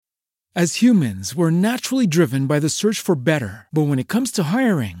As humans, we're naturally driven by the search for better. But when it comes to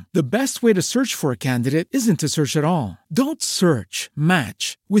hiring, the best way to search for a candidate isn't to search at all. Don't search,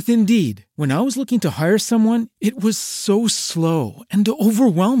 match with Indeed. When I was looking to hire someone, it was so slow and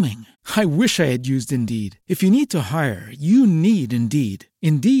overwhelming. I wish I had used Indeed. If you need to hire, you need Indeed.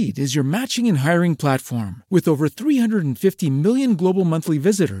 Indeed is your matching and hiring platform with over 350 million global monthly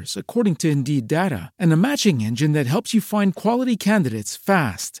visitors, according to Indeed data, and a matching engine that helps you find quality candidates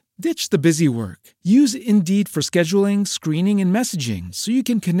fast. Ditch the busy work. Use Indeed for scheduling, screening, and messaging so you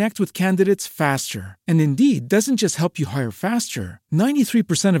can connect with candidates faster. And Indeed doesn't just help you hire faster. 93%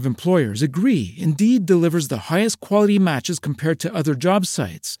 of employers agree Indeed delivers the highest quality matches compared to other job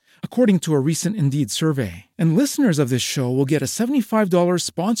sites, according to a recent Indeed survey. And listeners of this show will get a $75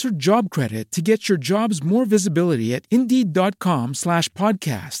 sponsored job credit to get your jobs more visibility at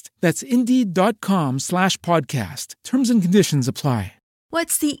Indeed.com/podcast. That's Indeed.com/podcast. Terms and conditions apply.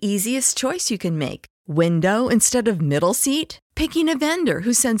 What's the easiest choice you can make? Window instead of middle seat? Picking a vendor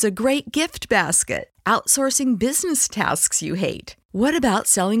who sends a great gift basket? Outsourcing business tasks you hate? What about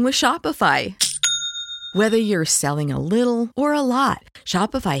selling with Shopify? Whether you're selling a little or a lot,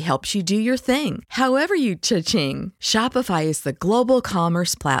 Shopify helps you do your thing, however you cha-ching. Shopify is the global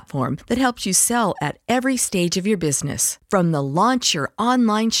commerce platform that helps you sell at every stage of your business. From the launch your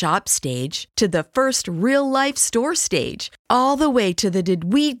online shop stage to the first real-life store stage, all the way to the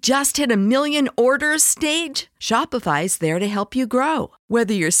did we just hit a million orders stage. Shopify's there to help you grow.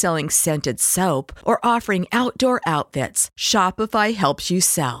 Whether you're selling scented soap or offering outdoor outfits, Shopify helps you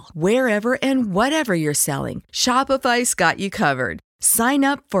sell. Wherever and whatever you're selling, Shopify's got you covered. Sign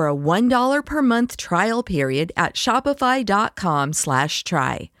up for a $1 per month trial period at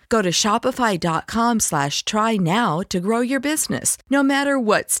shopify.com/try. Go to shopify.com/try now to grow your business, no matter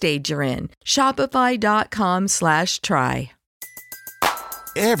what stage you're in. Shopify.com/try.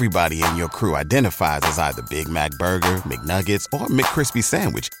 Everybody in your crew identifies as either Big Mac Burger, McNuggets, or McCrispy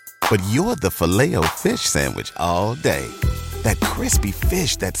Sandwich. But you're the Filet-O-Fish Sandwich all day. That crispy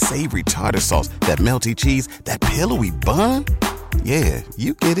fish, that savory tartar sauce, that melty cheese, that pillowy bun. Yeah,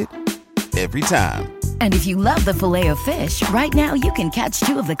 you get it. Every time. And if you love the Filet-O-Fish, right now you can catch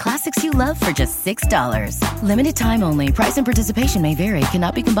two of the classics you love for just $6. Limited time only. Price and participation may vary.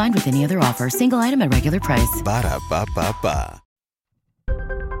 Cannot be combined with any other offer. Single item at regular price. Ba-da-ba-ba-ba.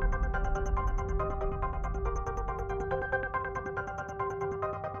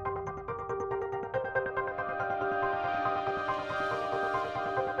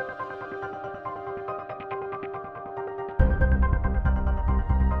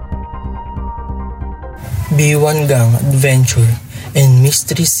 B1 Gang Adventure and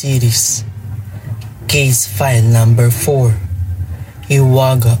Mystery Series. Case File Number 4.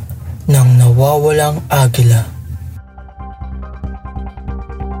 Hiwaga ng nawawalang agila.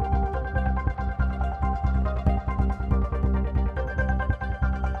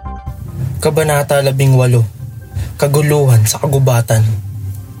 Kabanata 18. Kaguluhan sa kagubatan.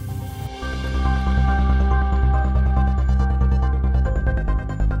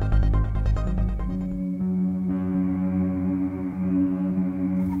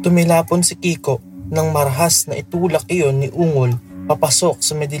 Tumilapon si Kiko nang marahas na itulak iyon ni Ungol papasok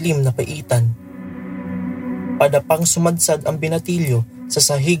sa madilim na paitan. Padapang sumadsad ang binatilyo sa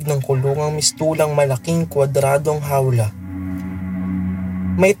sahig ng kulungang mistulang malaking kwadradong hawla.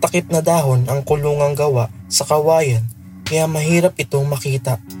 May takip na dahon ang kulungang gawa sa kawayan kaya mahirap itong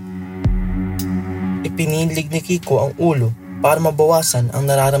makita. Ipinilig ni Kiko ang ulo para mabawasan ang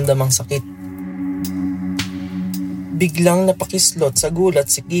nararamdamang sakit. Biglang napakislot sa gulat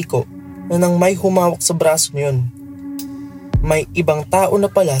si Kiko na nang may humawak sa braso niyon. May ibang tao na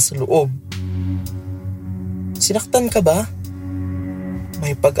pala sa loob. "Sinaktan ka ba?"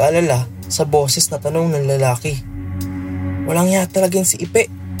 May pag-alala sa boses na tanong ng lalaki. "Walang hiya talagang si Ipe,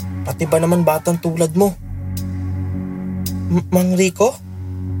 pati ba naman batang tulad mo?" "Mang Rico?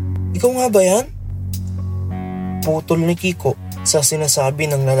 Ikaw nga ba yan?" Putol ni Kiko sa sinasabi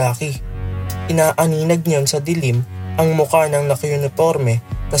ng lalaki. Inaaninag niyon sa dilim ang mukha ng naka-uniforme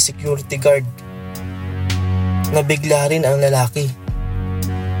na security guard. Nabigla rin ang lalaki.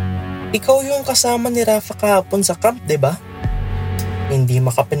 "Ikaw yung kasama ni Rafa kahapon sa camp, diba?" Hindi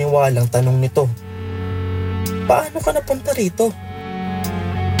makapaniwalang tanong nito. "Paano ka napunta rito?"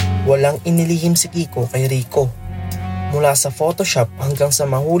 Walang inilihim si Kiko kay Rico. Mula sa Photoshop hanggang sa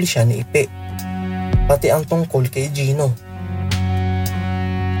mahuli siya ni Ipe. Pati ang tungkol kay Gino.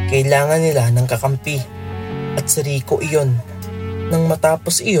 Kailangan nila ng kakampi. At si Rico iyon. Nang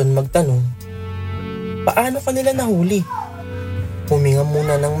matapos iyon magtanong, "Paano kanila nahuli?" Huminga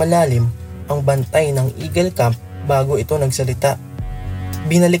muna ng malalim ang bantay ng Eagle Camp bago ito nagsalita.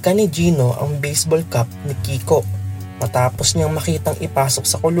 Binalikan ni Gino ang baseball cap ni Kiko matapos niyang makitang ipasok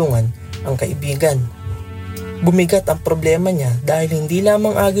sa kulungan ang kaibigan. Bumigat ang problema niya dahil hindi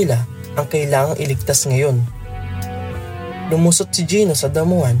lamang agila ang kailangang iligtas ngayon. Lumusot si Gino sa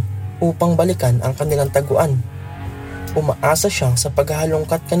damuhan upang balikan ang kanilang taguan. Umaasa siyang sa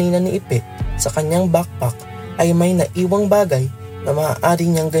paghahalongkat kanina ni Ipe sa kanyang backpack ay may naiwang bagay na maaari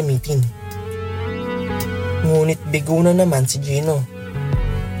niyang gamitin. Ngunit bigo na naman si Gino.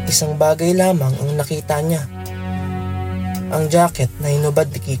 Isang bagay lamang ang nakita niya. Ang jacket na hinubad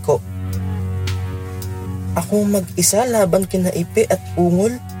ni Kiko. Ako mag-isa laban kina Ipe at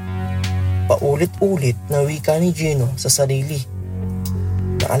Ungol? Paulit-ulit na wika ni Gino sa sarili.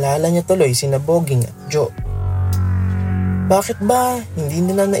 Naalala niya tuloy sina Boging at Joe. Bakit ba hindi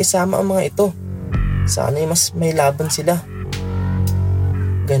nila naisama ang mga ito? Sana'y mas may laban sila.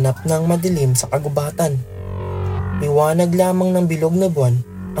 Ganap ng madilim sa kagubatan. Liwanag lamang ng bilog na buwan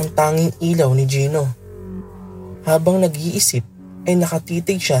ang tanging ilaw ni Gino. Habang nag-iisip ay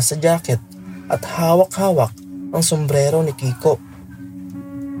nakatitig siya sa jacket at hawak-hawak ang sombrero ni Kiko.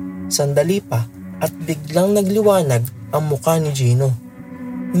 Sandali pa at biglang nagliwanag ang mukha ni Gino.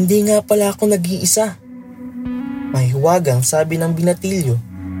 Hindi nga pala ako nag-iisa. May huwagang sabi ng binatilyo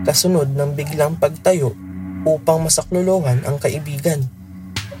kasunod ng biglang pagtayo upang masaklolohan ang kaibigan.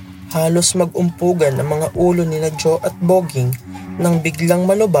 Halos mag-umpugan ang mga ulo ni Joe at Boging nang biglang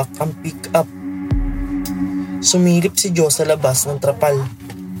malubak ang pick-up. Sumilip si Joe sa labas ng trapal.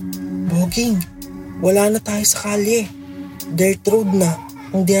 Boging, wala na tayo sa kalye. Dirt road na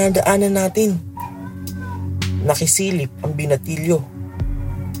ang dinadaanan natin. Nakisilip ang binatilyo.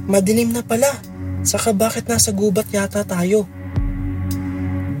 Madilim na pala, saka bakit nasa gubat yata tayo?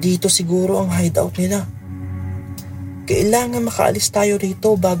 Dito siguro ang hideout nila. Kailangan makaalis tayo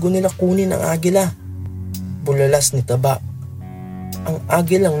rito bago nila kunin ang agila. Bulalas ni Taba. Ang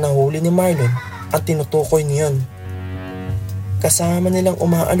agilang nahuli ni Marlon ang tinutukoy niyon. Kasama nilang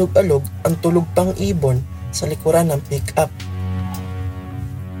umaalog-alog ang tulog pang ibon sa likuran ng pick-up.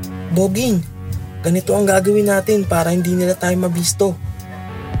 Boging, ganito ang gagawin natin para hindi nila tayo mabisto.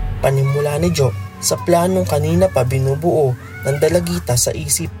 Panimula ni Joe sa planong kanina pa binubuo ng dalagita sa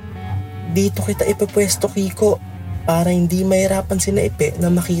isip. Dito kita ipepwesto, Kiko, para hindi mahirapan sina Ipe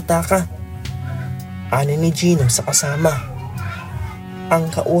na makita ka. Ani ni Gino sa kasama. Ang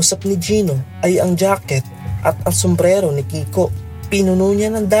kausap ni Gino ay ang jacket at ang sombrero ni Kiko. Pinuno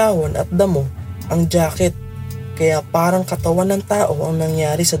niya ng dahon at damo ang jacket, kaya parang katawan ng tao ang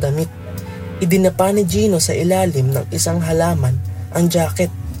nangyari sa damit. Idinapa ni Gino sa ilalim ng isang halaman ang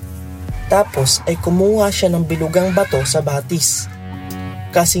jacket. Tapos ay kumuha siya ng bilugang bato sa batis.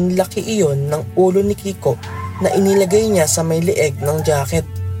 Kasing laki iyon ng ulo ni Kiko na inilagay niya sa may leeg ng jacket.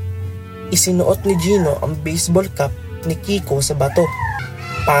 Isinuot ni Gino ang baseball cap ni Kiko sa bato.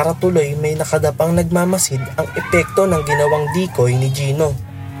 Para tuloy may nakadapang nagmamasid ang epekto ng ginawang decoy ni Gino.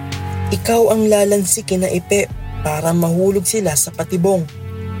 Ikaw ang lalansikin na Ipe para mahulog sila sa patibong.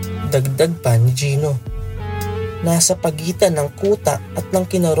 Dagdag pa ni Gino. Nasa pagitan ng kuta at ng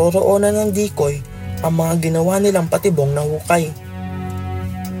kinaroroonan ng decoy ang mga ginawa nilang patibong na hukay.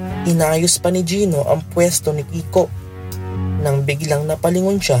 Inayos pa ni Gino ang pwesto ni Kiko nang biglang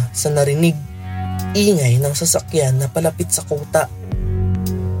napalingon siya sa narinig. Ingay ng sasakyan na palapit sa kuta.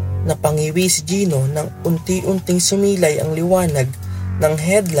 Napangiwi si Gino nang unti-unting sumilay ang liwanag ng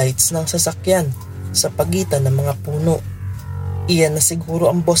headlights ng sasakyan sa pagitan ng mga puno. Iyan na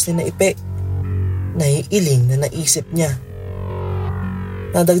siguro ang boss ni na Ipe. Naiiling na naisip niya.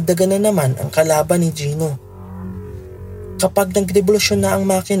 Nadagdagan na naman ang kalaban ni Gino. Kapag nagrevolusyon na ang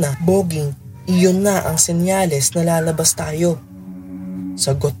makina, Boging, iyon na ang senyales na lalabas tayo.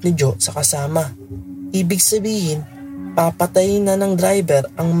 Sagot ni Joe sa kasama. Ibig sabihin, papatayin na ng driver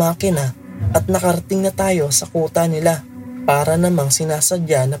ang makina at nakarating na tayo sa kuta nila. Para namang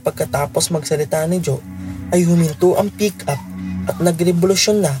sinasadya na pagkatapos magsalita ni Joe ay huminto ang pick-up at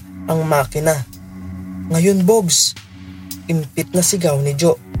nagrevolusyon na ang makina. Ngayon, Bogs, impit na sigaw ni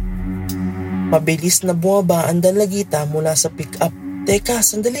Joe. Mabilis na bumaba ang dalagita mula sa pick-up. Teka,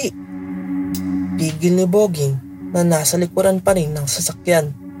 sandali. Pigil ni Boging na nasa likuran pa rin ng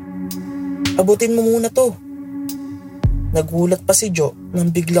sasakyan. Abutin mo muna to. Nagulat pa si Joe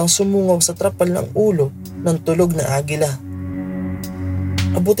nang biglang sumungaw sa trapal ng ulo ng tulog na agila.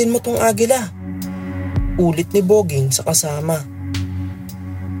 Abutin mo tong agila. Ulit ni Boging sa kasama.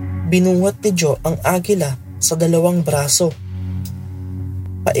 Binuhat ni Joe ang agila sa dalawang braso.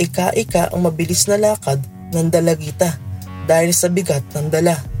 Paika-ika ang mabilis na lakad ng dalagita dahil sa bigat ng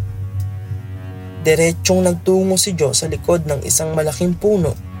dala. Diretsyong nagtungo si Joe sa likod ng isang malaking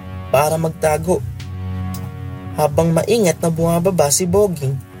puno para magtago. Habang maingat na bumababa si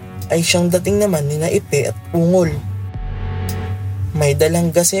Boging, ay siyang dating naman ni Ipe at Ungol. May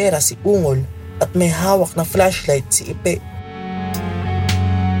dalang gasera si Ungol at may hawak na flashlight si Ipe.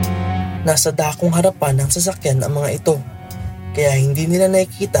 Nasa dakong harapan ng sasakyan ang mga ito, kaya hindi nila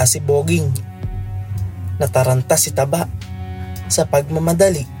nakikita si Boging. Nataranta si Taba. Sa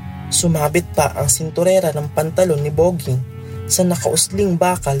pagmamadali, sumabit pa ang sinturera ng pantalon ni Boging sa nakausling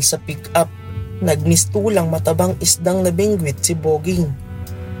bakal sa pick-up. Nagmistulang matabang isdang nabingwit si Boging.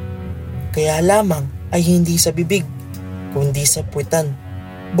 Kaya lamang ay hindi sa bibig, kundi sa puwitan.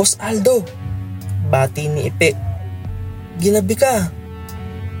 "Boss Aldo!" bati ni Ipe. "Ginabi ka.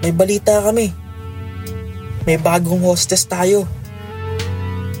 May balita kami. May bagong hostess tayo."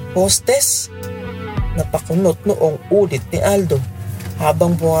 "Hostess?" Napakunot noong ulit ni Aldo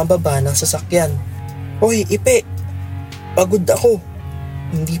habang bumababa ng sasakyan. "Hoy Ipe, pagod ako.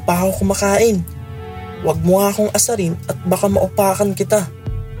 Hindi pa ako kumakain. Huwag mo akong asarin at baka maupakan kita."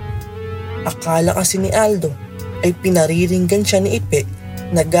 Akala kasi ni Aldo ay pinariringgan siya ni Ipe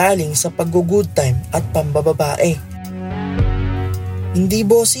na galing sa pag-good time at pambababae. "Hindi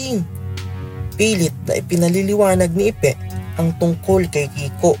bossing." Pilit na ipinaliliwanag ni Ipe ang tungkol kay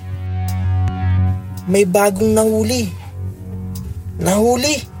Kiko. "May bagong nahuli."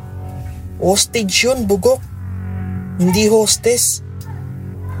 "Nahuli? Hostage yun, bugok. Hindi hostess."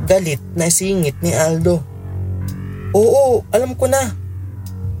 Galit na singit ni Aldo. "Oo, alam ko na.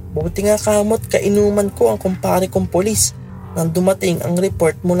 Buti nga kamot kainuman ko ang kumpare kong polis nang dumating ang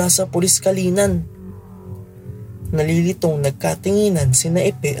report mula sa pulis kalinan." Nalilitong nagkatinginan sina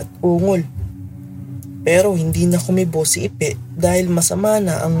Ipe at Ungol. Pero hindi na kumibo si Ipe dahil masama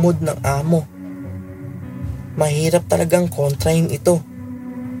na ang mood ng amo. Mahirap talagang kontrahin ito.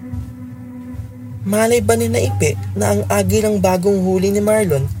 Malay ba ni Ipe na ang agilang bagong huli ni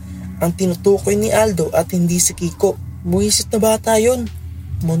Marlon ang tinutukoy ni Aldo at hindi si Kiko? Buwisit na bata yun.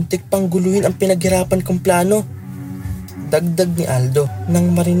 Muntik pang guluhin ang pinaghirapan kong plano. Dagdag ni Aldo. Nang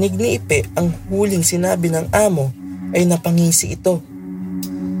marinig ni Ipe ang huling sinabi ng amo ay napangisi ito.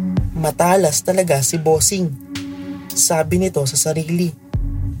 Matalas talaga si bossing, sabi nito sa sarili.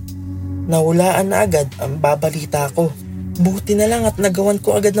 Nahulaan na agad ang babalita ko. Buti na lang at nagawan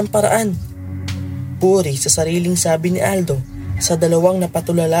ko agad ng paraan. Puri sa sariling sabi ni Aldo sa dalawang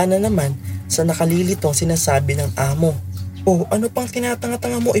napatulala na naman sa nakalilitong sinasabi ng amo. "Oh, ano pang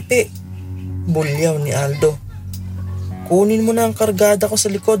tinatanga-tanga mo, Ipe?" Bulyaw ni Aldo. "Kunin mo na ang kargada ko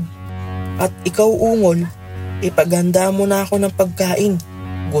sa likod. At ikaw, Ungol, ipaganda mo na ako ng pagkain.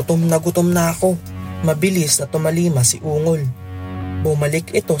 Gutom na ako." Mabilis na tumalima si Ungol.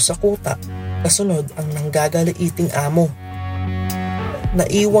 Bumalik ito sa kuta, kasunod ang nanggagaliiting amo.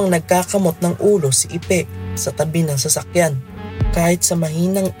 Naiwang nagkakamot ng ulo si Ipe sa tabi ng sasakyan. Kahit sa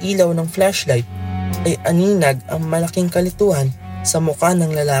mahinang ilaw ng flashlight ay aninag ang malaking kalituhan sa mukha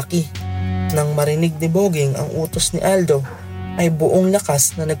ng lalaki. Nang marinig ni Boging ang utos ni Aldo ay buong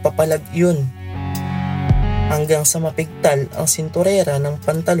lakas na nagpapalag yun. Hanggang sa mapigtal ang sinturera ng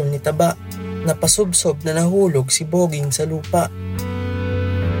pantalon ni Taba. Napasubsob na nahulog si Boging sa lupa.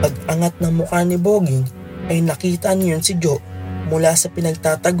 Pag-angat ng mukha ni Boging ay nakita niyon si Joe mula sa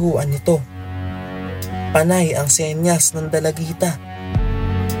pinagtataguan nito. Panay ang senyas ng dalagita.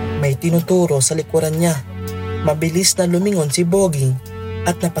 May tinuturo sa likuran niya. Mabilis na lumingon si Boging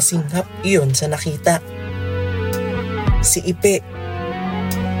at napasinghap iyon sa nakita. Si Ipe.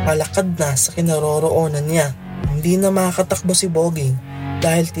 Palakad na sa kinaroroonan niya. Hindi na makakatakbo si Boging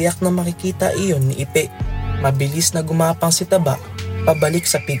dahil tiyak na makikita iyon ni Ipe. Mabilis na gumapang si Taba pabalik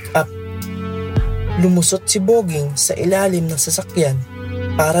sa pick-up. Lumusot si Boging sa ilalim ng sasakyan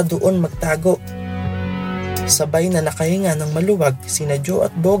para doon magtago. Sabay na nakahinga ng maluwag sina Joe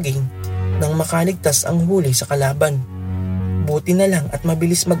at Boging nang makaligtas ang huli sa kalaban. Buti na lang at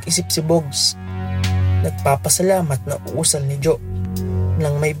mabilis mag-isip si Bogs. Nagpapasalamat na uusal ni Joe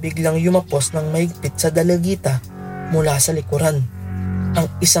nang may biglang yumapos ng mahigpit sa dalagita mula sa likuran. Ang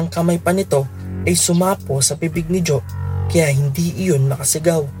isang kamay pa nito ay sumapo sa bibig ni Joe kaya hindi iyon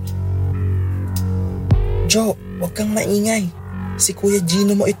makasigaw. "Joe, huwag kang maingay. Si Kuya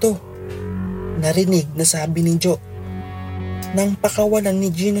Gino mo ito." Narinig na sabi ni Joe. Nang pakawalan ni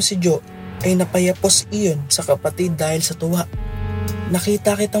Gino si Joe ay napayapos iyon sa kapatid dahil sa tuwa.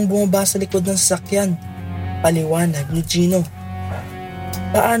 "Nakita kitang bumaba sa likod ng sasakyan," paliwanag ni Gino.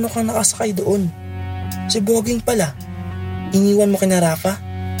 "Paano kang nakasakay doon? Si Boging pala. Iniwan mo kina Rafa?"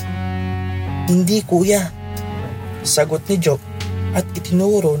 "Hindi kuya," sagot ni Joe at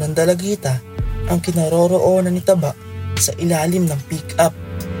itinuro ng dalagita ang kinaroroonan ni Taba sa ilalim ng pick-up.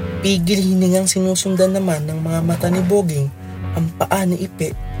 Pigil hiningang sinusundan naman ng mga mata ni Boging ang paa ni Ipe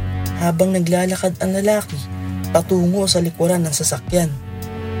habang naglalakad ang lalaki patungo sa likuran ng sasakyan.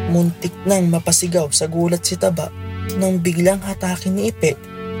 Muntik nang mapasigaw sa gulat si Taba nang biglang hatakin ni Ipe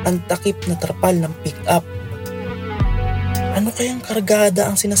ang takip na trapal ng pick-up. Ano kayang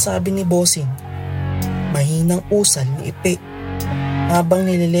kargada ang sinasabi ni Bossing? Mahinang usal ni Ipe habang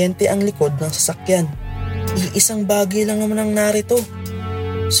nililente ang likod ng sasakyan. Iisang bagay lang naman ang narito.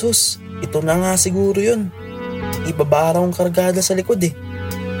 Sus, ito na nga siguro yun. Ibaba raw ang kargada sa likod eh.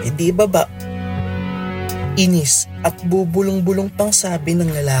 Di ibaba. Inis at bubulong-bulong pang sabi ng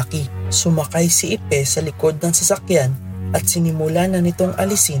lalaki. Sumakay si Ipe sa likod ng sasakyan at sinimula na nitong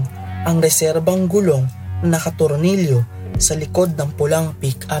alisin ang reserbang gulong na nakatornilyo sa likod ng pulang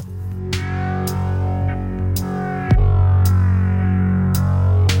pick-up.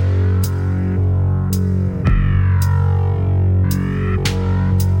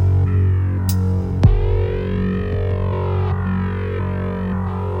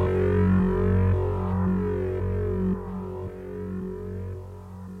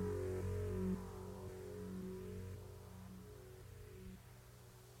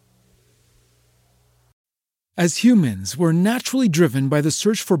 As humans, we're naturally driven by the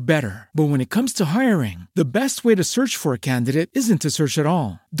search for better. But when it comes to hiring, the best way to search for a candidate isn't to search at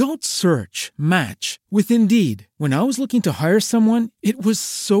all. Don't search, match with Indeed. When I was looking to hire someone, it was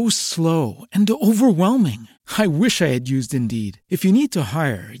so slow and overwhelming. I wish I had used Indeed. If you need to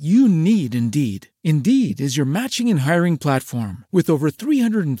hire, you need Indeed. Indeed is your matching and hiring platform with over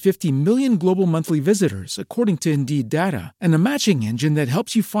 350 million global monthly visitors, according to Indeed data, and a matching engine that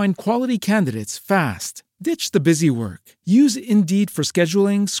helps you find quality candidates fast. Ditch the busy work. Use Indeed for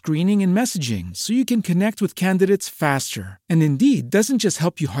scheduling, screening, and messaging so you can connect with candidates faster. And Indeed doesn't just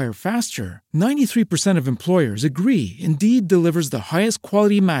help you hire faster. 93% of employers agree Indeed delivers the highest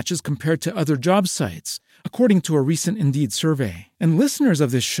quality matches compared to other job sites, according to a recent Indeed survey. And listeners of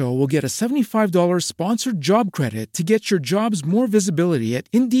this show will get a $75 sponsored job credit to get your jobs more visibility at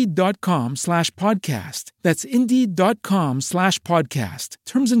Indeed.com/podcast. That's Indeed.com/podcast.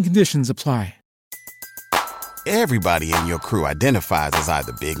 Terms and conditions apply. Everybody in your crew identifies as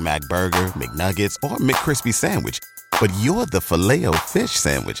either Big Mac Burger, McNuggets, or McCrispy Sandwich. But you're the Filet-O-Fish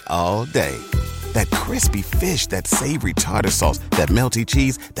Sandwich all day. That crispy fish, that savory tartar sauce, that melty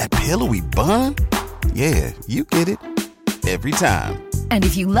cheese, that pillowy bun. Yeah, you get it. Every time. And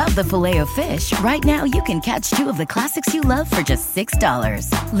if you love the Filet-O-Fish, right now you can catch two of the classics you love for just $6.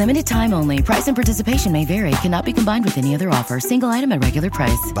 Limited time only. Price and participation may vary. Cannot be combined with any other offer. Single item at regular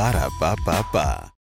price. Ba-da-ba-ba-ba.